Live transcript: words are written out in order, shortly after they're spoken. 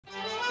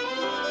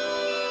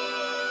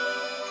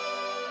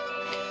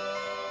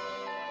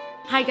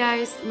Hi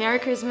guys, Merry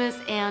Christmas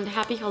and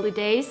Happy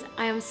Holidays.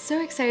 I am so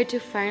excited to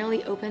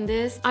finally open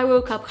this. I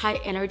woke up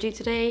high energy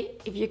today,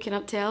 if you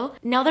cannot tell.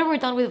 Now that we're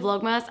done with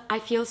Vlogmas, I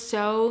feel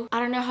so... I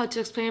don't know how to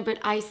explain it, but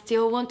I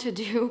still want to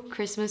do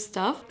Christmas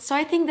stuff. So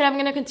I think that I'm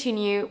gonna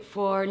continue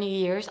for New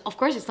Year's. Of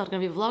course, it's not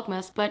gonna be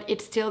Vlogmas, but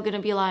it's still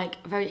gonna be like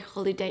very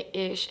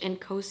holiday-ish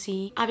and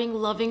cozy. I've been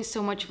loving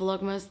so much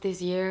Vlogmas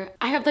this year.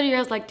 I hope that you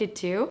guys liked it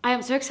too. I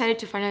am so excited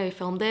to finally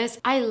film this.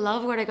 I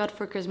love what I got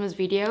for Christmas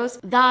videos.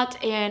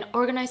 That and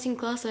organizing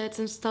closets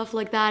and stuff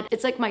like that.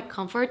 It's like my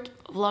comfort.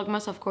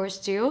 Vlogmas of course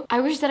too.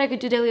 I wish that I could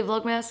do daily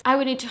Vlogmas. I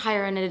would need to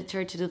hire an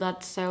editor to do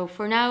that, so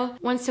for now,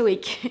 once a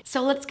week.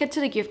 So let's get to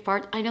the gift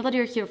part. I know that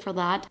you're here for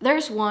that.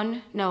 There's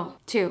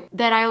two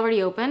that I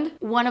already opened.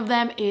 One of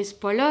them is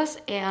Polos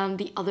and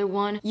the other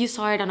one you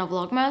saw it on a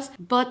Vlogmas,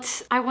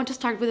 but I want to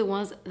start with the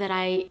ones that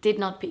I did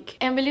not pick.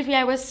 And believe me,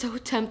 I was so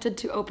tempted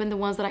to open the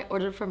ones that I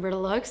ordered from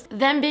Redeluxe.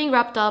 Them being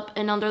wrapped up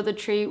and under the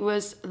tree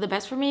was the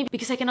best for me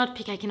because I cannot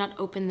pick, I cannot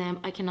open them,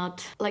 I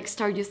cannot like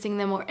start using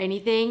them or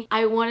anything.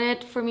 I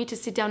wanted for me to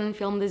sit down and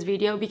film this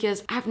video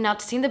because I have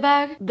not seen the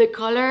bag. The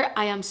color,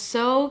 I am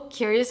so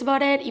curious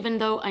about it, even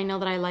though I know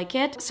that I like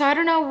it. So I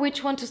don't know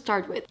which one to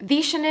start with.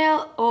 The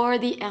Chanel or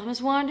the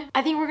Hermès one?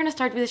 I think we're gonna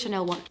start with the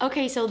Chanel one.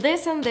 Okay, so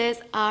this and this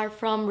are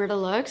from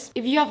Redeluxe.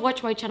 If you have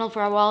watched my channel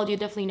for a while, you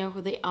definitely know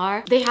who they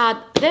are. They had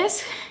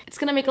this, it's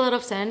gonna make a lot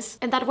of sense,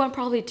 and that one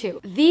probably too.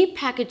 The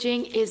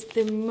packaging is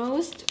the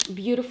most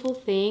beautiful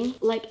thing.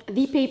 Like,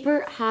 the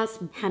paper has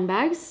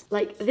handbags.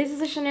 Like, this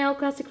is a Chanel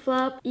classic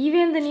flap.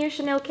 Even the new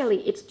Chanel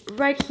Kelly, it's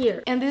right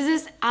here. And this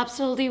is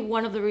absolutely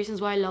one of the reasons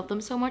why I love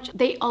them so much.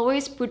 They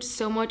always put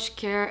so much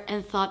care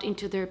and thought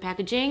into their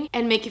packaging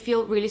and make you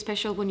feel really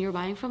special when you're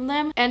buying from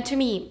them. And to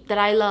me, that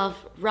I love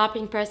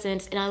wrapping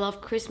presents and I love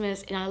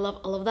Christmas and I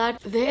love all of that,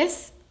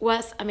 this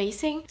was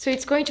amazing. So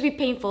it's going to be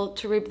painful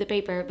to rip the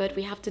paper, but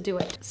we have to do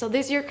it. So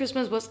this year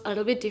Christmas was a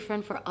little bit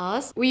different for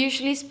us. We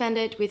usually spend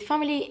it with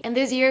family, and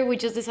this year we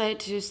just decided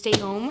to stay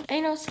home and,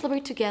 you know,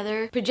 celebrate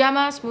together.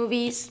 Pajamas,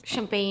 movies,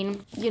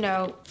 champagne, you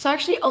know. So I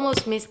actually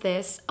almost missed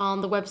this on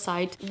the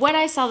website. When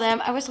I saw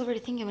them, I was already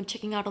thinking of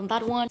checking out on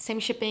that one. Same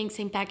shipping,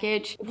 same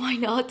package. Why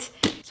not?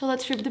 So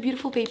let's rip the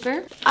beautiful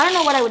paper. I don't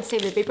know what I would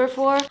save the paper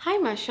for. Hi,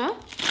 Masha.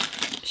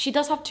 She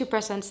does have two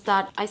presents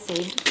that I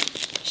saved.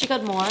 She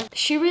got more.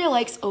 She really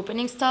likes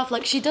opening stuff.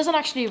 Like, she doesn't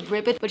actually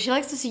rip it, but she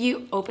likes to see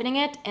you opening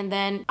it and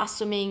then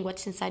assuming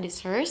what's inside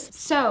is hers.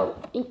 So,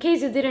 in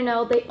case you didn't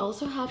know, they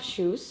also have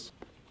shoes.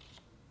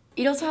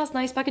 It also has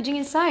nice packaging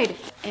inside.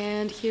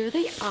 And here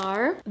they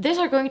are. These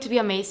are going to be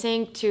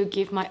amazing to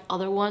give my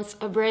other ones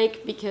a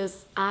break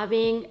because I've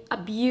been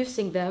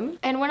abusing them.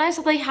 And when I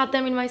saw they had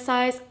them in my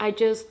size, I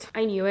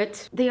knew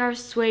it. They are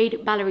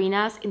suede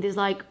ballerinas in this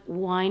like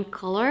wine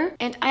color.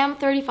 And I am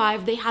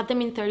 35. They had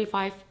them in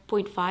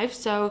 35.5,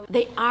 so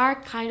they are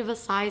kind of a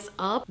size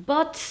up,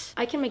 but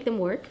I can make them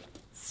work.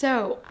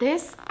 So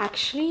this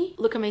actually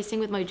look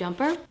amazing with my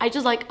jumper. I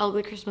just like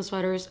ugly Christmas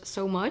sweaters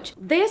so much.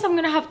 This I'm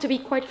gonna have to be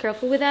quite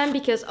careful with them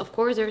because of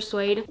course they're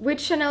suede.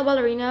 With Chanel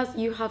ballerinas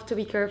you have to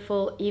be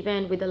careful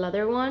even with the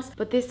leather ones,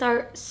 but these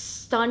are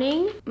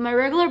stunning. My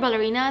regular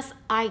ballerinas,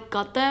 I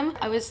got them.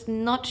 I was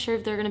not sure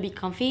if they're gonna be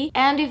comfy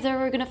and if they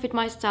were gonna fit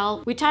my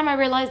style. With time I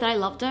realized that I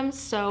loved them,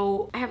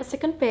 so I have a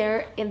second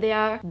pair and they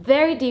are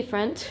very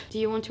different. Do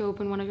you want to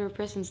open one of your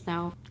presents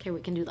now? Okay,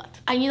 we can do that.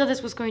 I knew that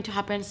this was going to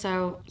happen,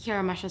 so here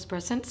are Masha's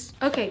presents.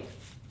 Okay,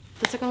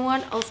 the second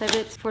one, I'll save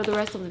it for the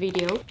rest of the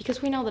video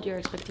because we know that you're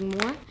expecting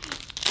more.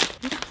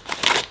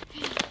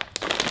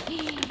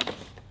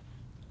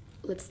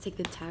 Let's take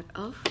the tag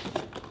off.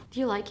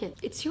 Do you like it?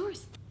 It's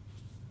yours.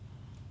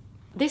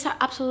 These are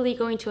absolutely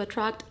going to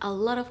attract a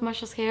lot of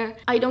Masha's hair.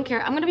 I don't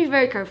care. I'm gonna be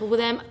very careful with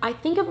them. I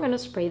think I'm gonna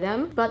spray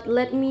them, but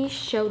let me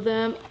show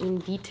them in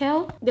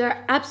detail.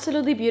 They're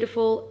absolutely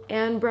beautiful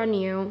and brand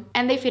new,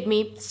 and they fit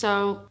me,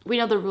 so we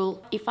know the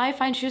rule. If I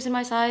find shoes in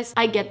my size,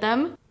 I get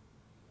them.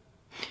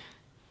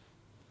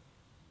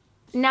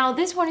 Now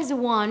this one is the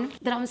one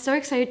that I'm so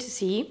excited to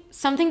see.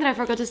 Something that I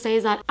forgot to say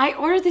is that I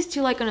ordered these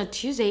two like on a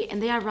Tuesday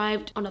and they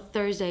arrived on a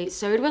Thursday.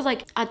 So it was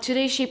like a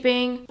 2-day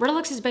shipping.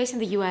 Redeluxe is based in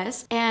the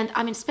US and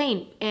I'm in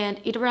Spain,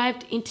 and it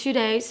arrived in 2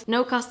 days.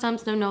 No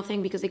customs, no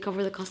nothing because they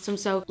cover the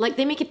customs. So like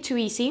they make it too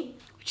easy,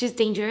 which is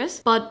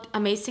dangerous, but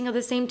amazing at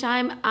the same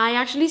time. I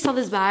actually saw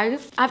this bag.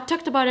 I've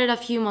talked about it a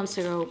few months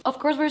ago. Of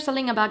course, we're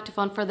selling a bag to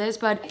fund for this,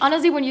 but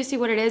honestly, when you see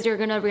what it is, you're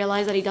gonna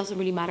realize that it doesn't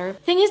really matter.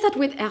 Thing is that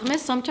with Hermès,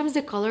 sometimes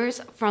the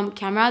colors from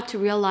camera to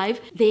real life,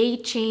 they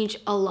change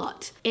a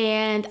lot.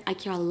 And I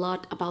care a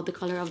lot about the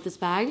color of this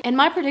bag. And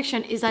my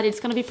prediction is that it's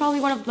gonna be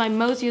probably one of my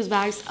most used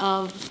bags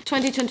of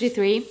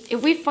 2023.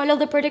 If we follow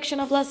the prediction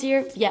of last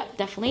year, yeah,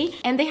 definitely.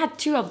 And they had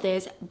two of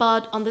this,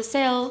 but on the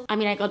sale, I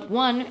mean, I got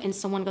one and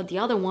someone got the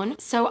other one.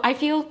 So I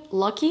feel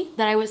lucky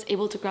that I was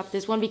able to grab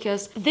this one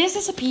because this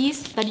is a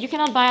piece that you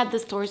cannot buy at the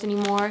stores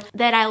anymore,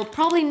 that I'll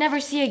probably never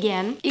see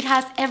again. It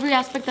has every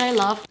aspect that I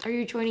love. Are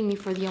you joining me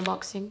for the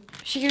unboxing?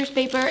 She hears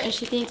paper and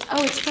she thinks,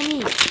 oh, it's for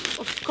me.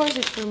 Of course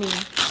it's for me.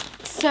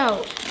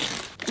 So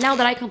now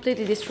that I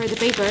completely destroyed the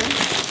paper,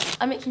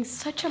 I'm making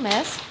such a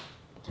mess.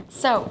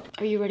 So,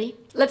 are you ready?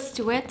 Let's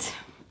do it.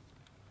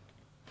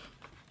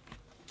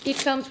 It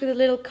comes with a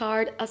little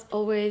card, as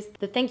always,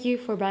 the thank you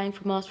for buying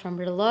from us from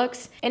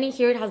Redeluxe. And in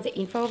here it has the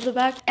info of the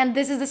bag. And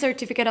this is the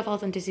certificate of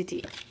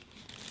authenticity.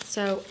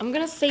 So I'm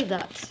gonna save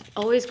that.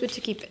 Always good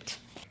to keep it.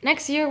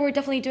 Next year, we're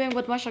definitely doing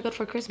what Masha got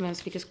for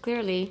Christmas because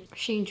clearly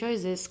she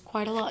enjoys this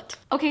quite a lot.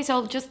 Okay, so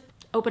I'll just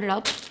open it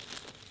up.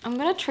 I'm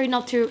gonna try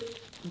not to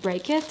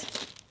break it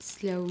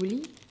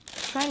slowly.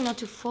 Trying not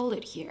to fold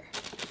it here.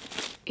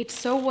 It's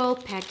so well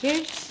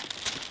packaged.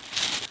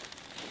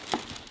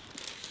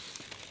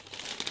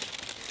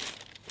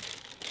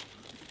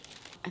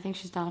 I think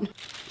she's done.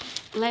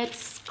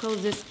 Let's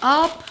close this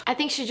up. I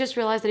think she just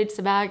realized that it's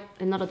a bag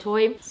and not a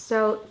toy.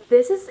 So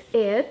this is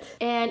it.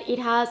 And it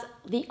has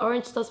the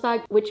orange dust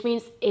bag, which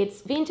means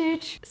it's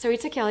vintage. So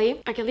it's a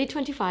Kelly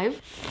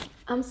 25.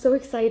 I'm so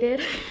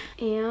excited.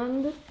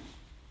 And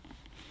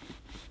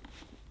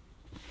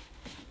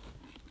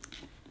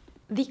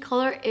the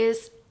color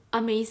is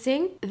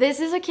amazing. This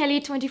is a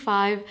Kelly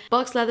 25,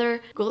 box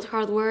leather, gold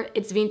hardware,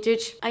 it's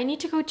vintage. I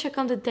need to go check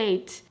on the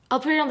date. I'll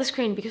put it on the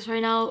screen because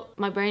right now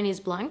my brain is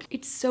blank.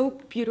 It's so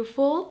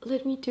beautiful.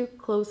 Let me do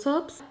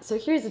close-ups. So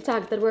here's the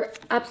tag that we're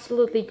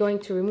absolutely going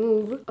to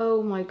remove.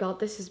 Oh my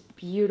god, this is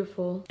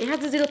beautiful. It has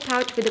this little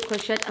pouch with the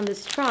crochet and the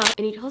strap,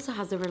 and it also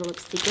has the Redeluxe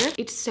sticker.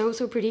 It's so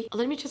pretty.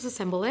 Let me just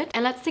assemble it,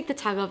 and let's take the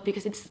tag off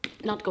because it's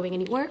not going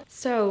anywhere.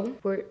 So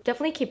we're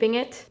definitely keeping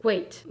it.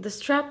 Wait, the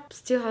strap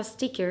still has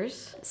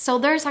stickers. So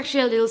there's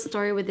actually a little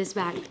story with this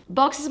bag.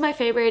 Box is my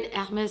favorite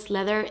Hermès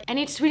leather, and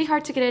it's really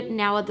hard to get it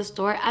now at the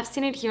store. I've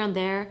seen it here and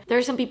there. There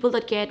are some people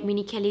that get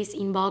mini Kellys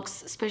in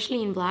box,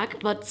 especially in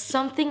black, but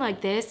something like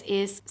this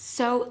is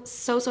so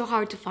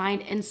hard to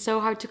find and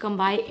so hard to come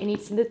by, and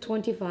it's in the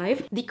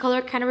 25. The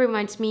color kind of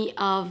reminds me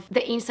of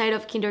the inside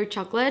of Kinder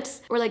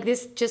chocolates, or like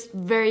this just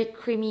very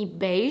creamy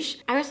beige.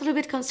 I was a little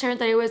bit concerned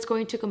that it was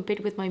going to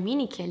compete with my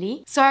mini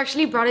Kelly, so I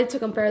actually brought it to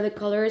compare the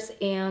colors,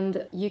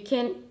 and you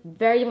can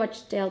very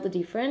much tell the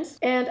difference.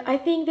 And I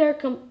think they're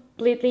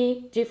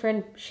completely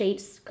different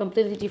shades,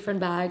 completely different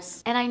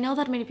bags. And I know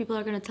that many people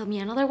are gonna tell me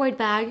another white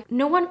bag.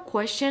 No one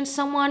questions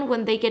someone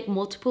when they get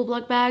multiple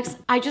black bags.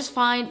 I just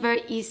find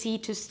very easy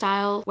to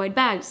style white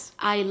bags.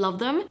 I love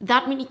them.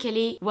 That mini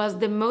Kelly was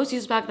the most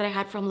used bag that I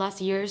had from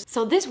last year's.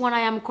 So this one, I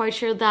am quite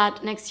sure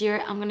that next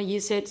year I'm gonna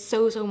use it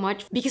so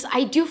much, because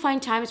I do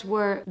find times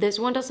where this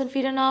one doesn't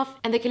fit enough,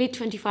 and the Kelly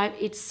 25,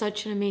 it's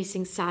such an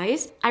amazing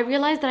size. I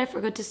realized that I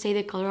forgot to say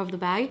the color of the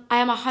bag. I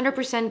am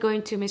 100%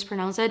 going to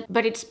mispronounce it,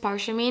 but it's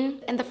parchment.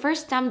 And the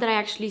first time that I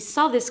actually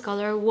saw this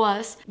color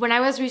was when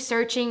I was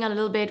researching a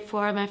little bit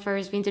for my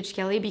first vintage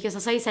Kelly, because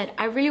as I said,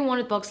 I really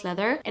wanted box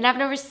leather and I've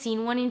never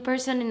seen one in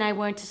person, and I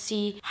wanted to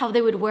see how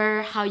they would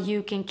wear, how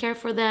you can care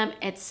for them,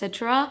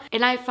 etc.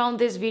 And I found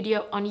this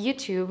video on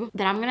YouTube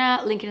that I'm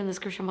gonna link it in the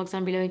description box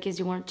down below in case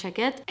you want to check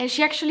it. And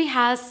she actually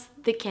has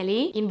the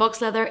Kelly in box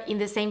leather in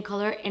the same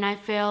color, and I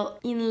fell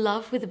in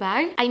love with the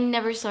bag. I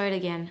never saw it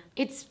again.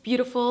 It's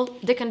beautiful.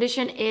 The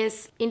condition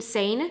is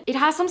insane. It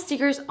has some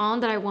stickers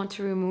on that I want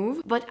to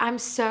remove, but I'm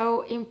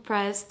so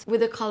impressed with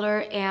the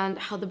color and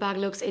how the bag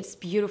looks. It's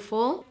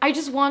beautiful. I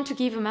just want to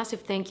give a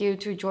massive thank you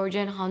to Georgia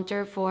and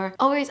Hunter for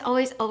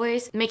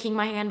always making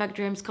my handbag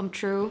dreams come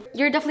true.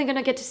 You're definitely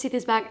gonna get to see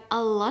this bag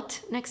a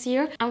lot next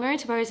year. I'm going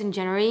to Paris in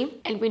January,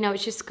 and we know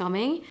it's just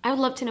coming. I would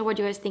love to know what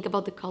you guys think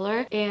about the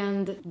color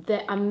and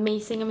the amazing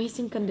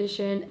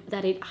condition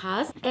that it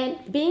has. And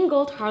being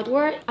gold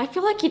hardware, I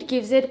feel like it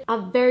gives it a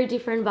very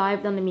different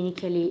vibe than the mini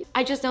Kelly.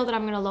 I just know that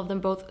I'm gonna love them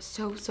both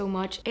so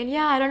much. And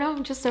yeah, I don't know,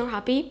 I'm just so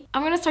happy.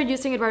 I'm gonna start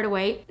using it right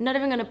away. Not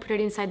even gonna put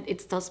it inside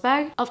its dust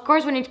bag. Of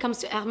course, when it comes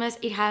to Hermès,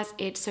 it has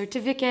its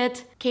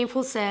certificate, came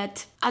full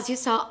set. As you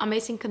saw,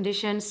 amazing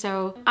condition,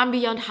 so I'm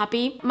beyond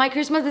happy. My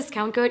Christmas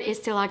discount code is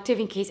still active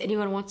in case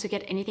anyone wants to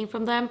get anything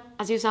from them.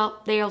 As you saw,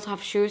 they also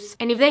have shoes.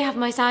 And if they have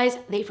my size,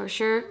 they for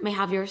sure may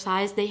have your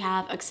size. They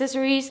have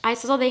accessories. I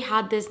saw they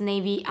had this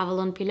navy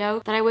Avalon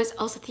pillow that I was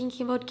also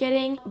thinking about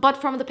getting. But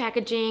from the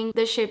packaging,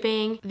 the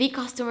shipping, the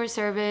customer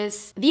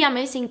service, the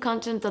amazing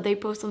content that they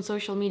post on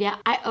social media,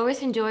 I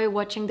always enjoy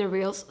watching the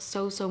reels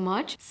so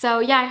much. So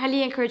yeah, I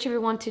highly encourage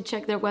everyone to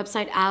check their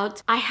website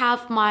out. I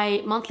have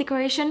my monthly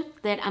creation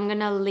that I'm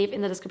gonna leave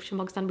in the description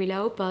box down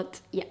below,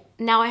 but yeah.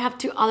 Now I have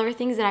two other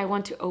things that I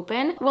want to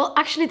open. Well,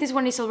 actually this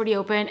one is already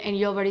open and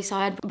you already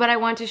saw it, but I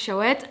want to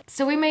show it.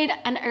 So we made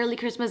an early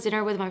Christmas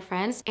dinner with my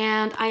friends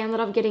and I ended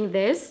up getting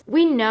this.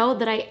 We know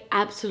that I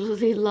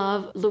absolutely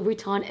love Louis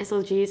Vuitton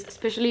SLGs,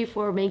 especially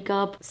for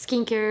makeup,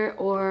 skincare,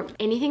 or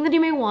anything that you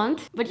may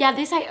want. But yeah,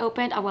 this I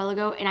opened a while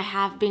ago and I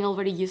have been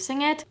already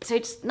using it. So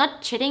it's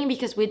not cheating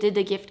because we did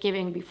the gift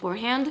giving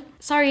beforehand.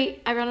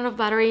 Sorry, I ran out of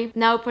battery.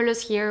 Now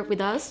Perlo's here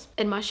with us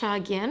and Masha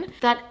again.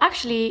 That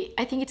actually,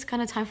 I think it's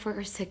kind of time for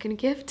our second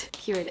gift.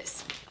 Here it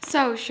is.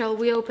 So shall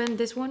we open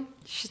this one?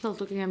 She's not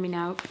looking at me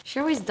now. She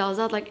always does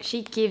that, like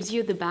she gives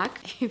you the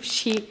back if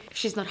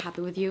she's not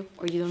happy with you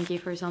or you don't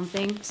give her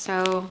something.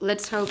 So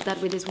let's hope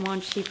that with this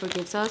one she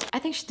forgives us. I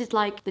think she did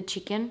like the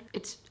chicken.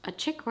 It's a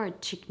chick or a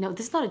chick? No,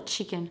 this is not a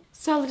chicken.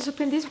 So let's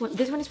open this one.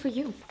 This one is for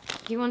you.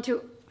 You want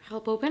to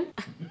help open?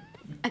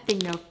 I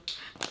think no.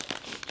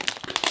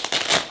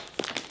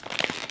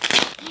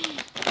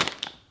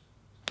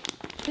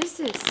 What is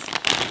this?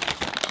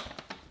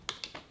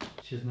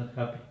 She's not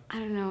happy. I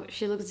don't know.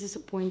 She looks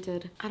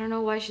disappointed. I don't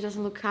know why she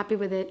doesn't look happy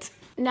with it.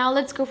 Now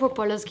let's go for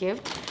Polo's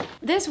gift.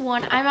 This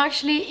one, I'm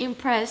actually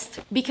impressed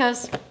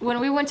because when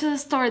we went to the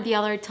store the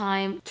other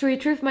time to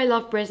retrieve my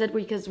love bracelet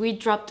because we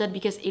dropped it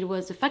because it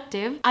was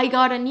defective, I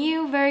got a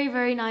new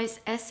very nice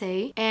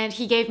essay and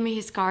he gave me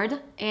his card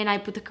and I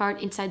put the card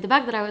inside the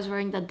bag that I was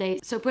wearing that day.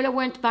 So Polo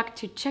went back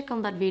to check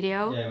on that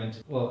video. Yeah,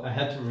 well, I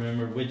had to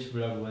remember which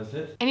vlog was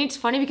it. And it's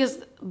funny because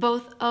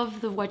both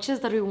of the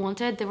watches that we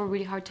wanted, they were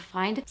really hard to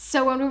find.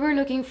 So when we were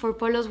looking for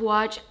Polo's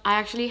watch, I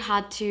actually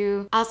had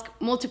to ask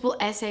multiple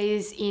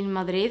essays in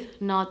Madrid,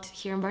 not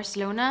here in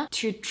Barcelona,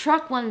 to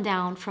track one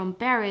down from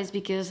Paris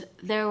because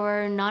they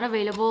were not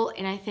available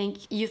and I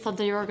think you thought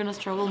that you were gonna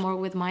struggle more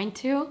with mine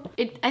too.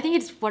 I think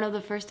it's one of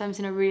the first times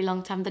in a really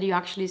long time that you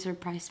actually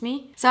surprised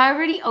me. So I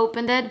already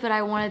opened it, but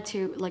I wanted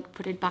to like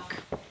put it back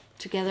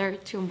together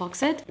to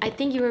unbox it. I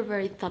think you were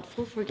very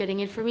thoughtful for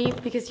getting it for me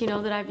because you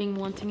know that I've been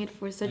wanting it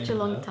for such a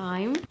long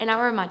time and now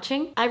we're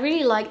matching. I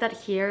really like that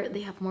here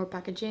they have more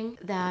packaging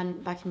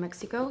than back in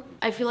Mexico.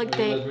 I feel like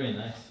It was really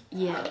nice.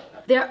 Yeah,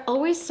 they're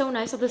always so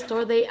nice at the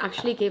store. They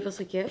actually gave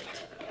us a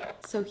gift.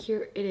 So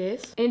here it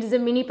is. And it's a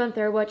mini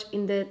Panthère watch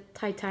in the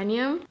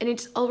titanium. And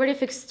it's already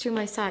fixed to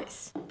my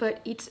size. But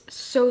it's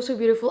so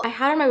beautiful. I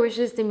had on my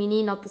wishlist the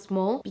mini, not the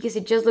small. Because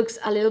it just looks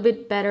a little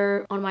bit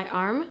better on my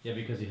arm. Yeah,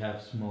 because you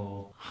have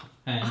small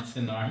hands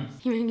and arms.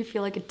 You make me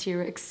feel like a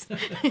T-Rex.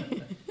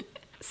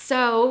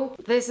 So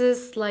this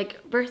is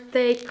like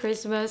birthday,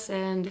 Christmas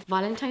and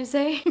Valentine's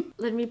Day.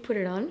 Let me put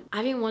it on.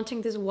 I've been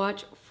wanting this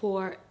watch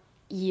for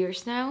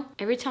years now.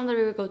 Every time that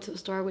we would go to the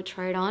store, I would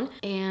try it on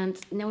and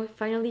now we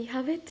finally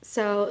have it.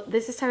 So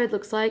this is how it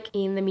looks like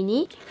in the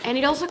mini. And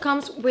it also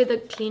comes with a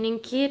cleaning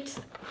kit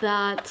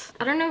that,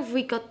 I don't know if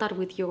we got that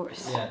with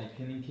yours. Yeah, the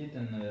cleaning kit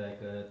and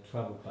like a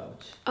travel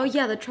pouch. Oh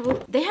yeah, the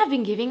travel. They have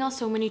been giving us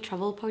so many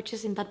travel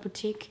pouches in that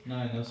boutique. No,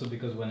 and also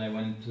because when I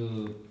went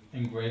to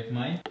engrave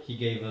mine, he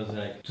gave us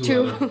like two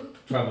Two.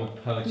 travel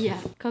pouches. Yeah,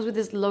 comes with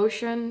this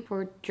lotion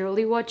for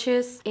jewelry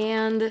watches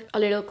and a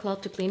little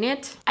cloth to clean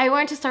it. I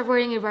want to start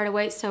wearing it right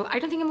away, so I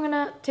don't think I'm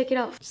gonna take it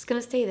off. It's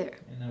gonna stay there.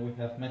 And now we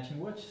have matching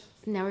watches.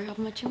 Now we have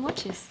matching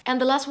watches.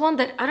 And the last one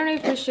that I don't know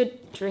if I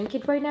should drink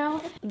it right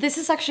now. This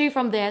is actually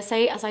from the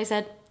essay. As I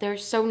said, they're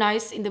so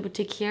nice in the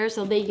boutique here.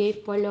 So they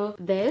gave Polo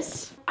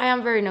this. I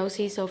am very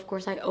nosy, so of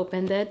course I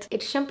opened it.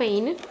 It's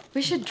champagne.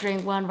 We should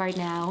drink one right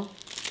now.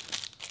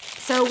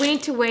 So we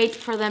need to wait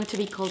for them to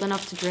be cold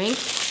enough to drink.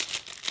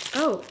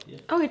 Oh, yeah.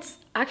 Oh, it's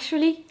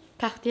actually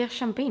Cartier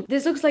champagne.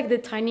 This looks like the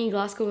tiny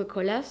glass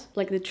Coca-Colas,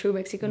 like the true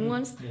Mexican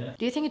ones. Yeah.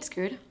 Do you think it's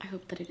good? I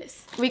hope that it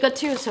is. We got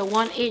two, so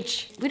one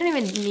each. We don't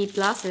even need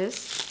glasses.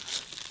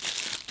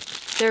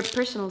 They're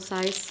personal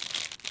size.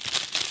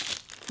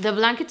 The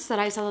blankets that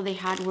I saw that they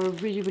had were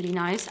really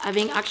nice. I've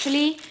been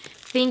actually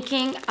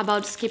thinking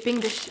about skipping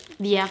the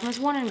Hermès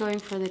one and going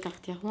for the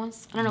Cartier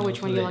ones. I don't know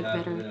which one you like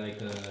better.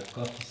 Like a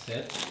coffee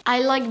set. I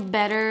like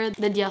better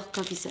the Dior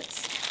coffee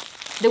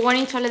sets. The one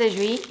in Toilette de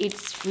Juillet,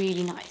 it's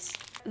really nice.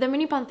 The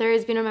mini Panthère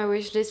has been on my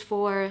wish list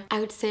for,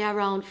 I would say,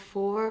 around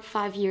 4 or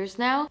 5 years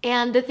now.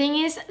 And the thing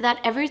is that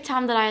every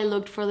time that I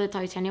looked for the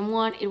titanium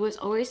one, it was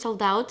always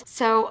sold out.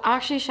 So I'm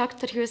actually shocked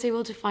that he was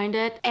able to find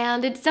it.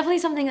 And it's definitely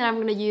something that I'm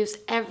gonna use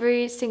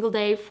every single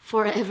day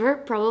forever,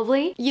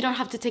 probably. You don't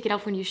have to take it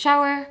off when you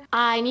shower.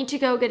 I need to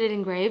go get it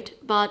engraved,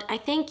 but I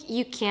think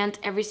you can't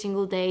every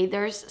single day.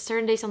 There's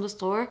certain days on the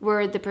store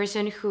where the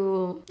person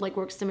who like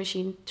works the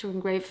machine to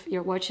engrave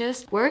your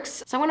watches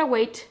works. So I'm gonna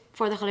wait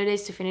for the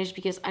holidays to finish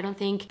because I don't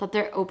think that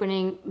they're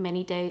opening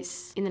many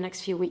days in the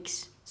next few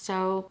weeks.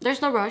 So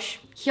there's no rush.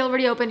 He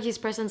already opened his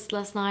presents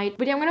last night,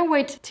 but yeah, I'm gonna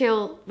wait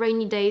till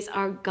rainy days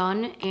are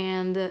gone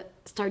and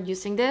start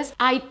using this.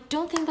 I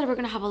don't think that we're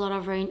gonna have a lot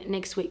of rain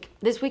next week.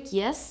 This week,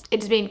 yes.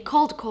 It's been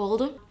cold,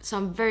 so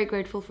I'm very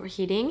grateful for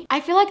heating.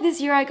 I feel like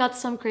this year I got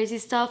some crazy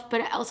stuff,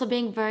 but also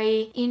being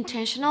very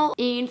intentional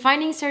in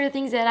finding certain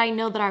things that I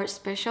know that are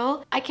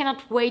special. I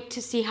cannot wait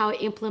to see how I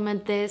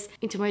implement this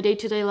into my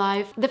day-to-day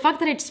life. The fact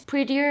that it's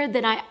prettier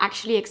than I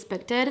actually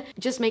expected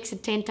just makes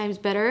it 10 times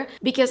better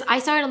because I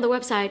saw it on the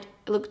website.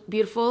 It looked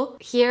beautiful.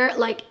 Here,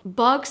 like,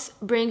 Box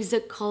brings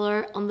the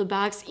color on the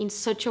bags in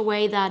such a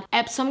way that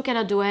Epsom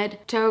cannot do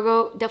it.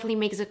 Togo definitely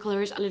makes the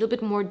colors a little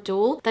bit more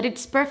dull. That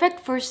it's perfect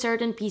for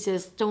certain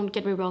pieces, don't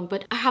get me wrong,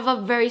 but I have a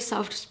very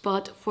soft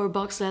spot for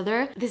box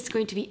leather. This is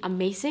going to be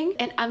amazing.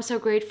 And I'm so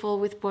grateful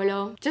with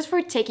Polo just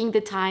for taking the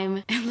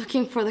time and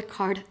looking for the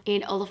card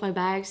in all of my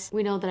bags.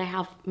 We know that I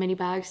have many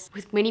bags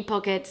with many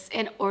pockets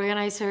and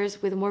organizers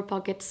with more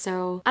pockets.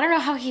 So I don't know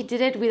how he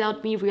did it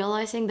without me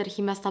realizing that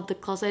he messed up the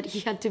closet.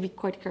 He had to be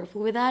quite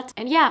careful with that.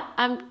 And yeah,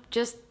 I'm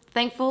just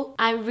thankful.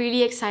 I'm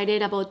really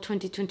excited about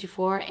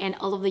 2024 and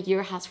all of the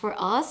year has for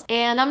us.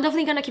 And I'm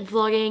definitely gonna keep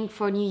vlogging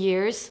for New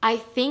Year's. I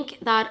think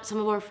that some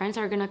of our friends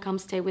are gonna come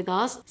stay with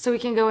us so we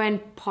can go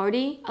and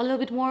party a little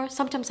bit more.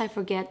 Sometimes I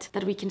forget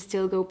that we can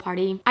still go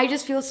party. I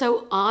just feel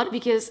so odd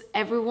because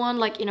everyone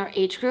like in our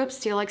age group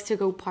still likes to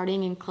go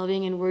partying and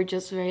clubbing, and we're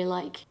just very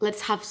like,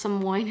 let's have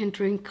some wine and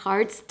drink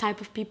cards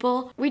type of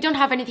people. We don't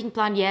have anything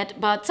planned yet,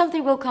 but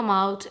something will come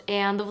out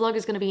and the vlog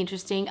is gonna be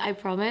interesting, I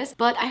promise.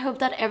 But I hope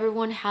that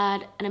everyone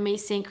had an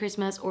amazing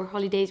Christmas or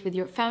holidays with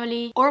your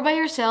family or by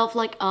yourself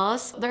like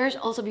us. There's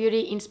also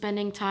beauty in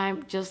spending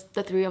time, just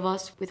the three of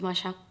us with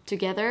Masha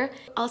together.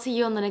 I'll see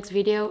you on the next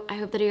video. I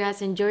hope that you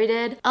guys enjoyed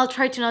it. I'll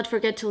try to not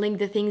forget to link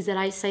the things that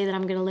I say that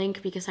I'm gonna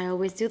link because I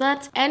always do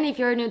that. And if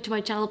you're new to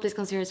my channel, please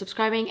consider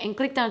subscribing and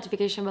click the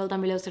notification bell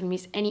down below so you don't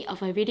miss any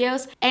of my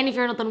videos. And if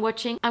you're not done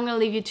watching, I'm gonna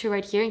leave you two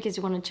right here in case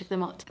you want to check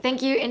them out.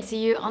 Thank you and see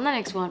you on the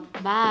next one.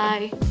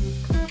 Bye!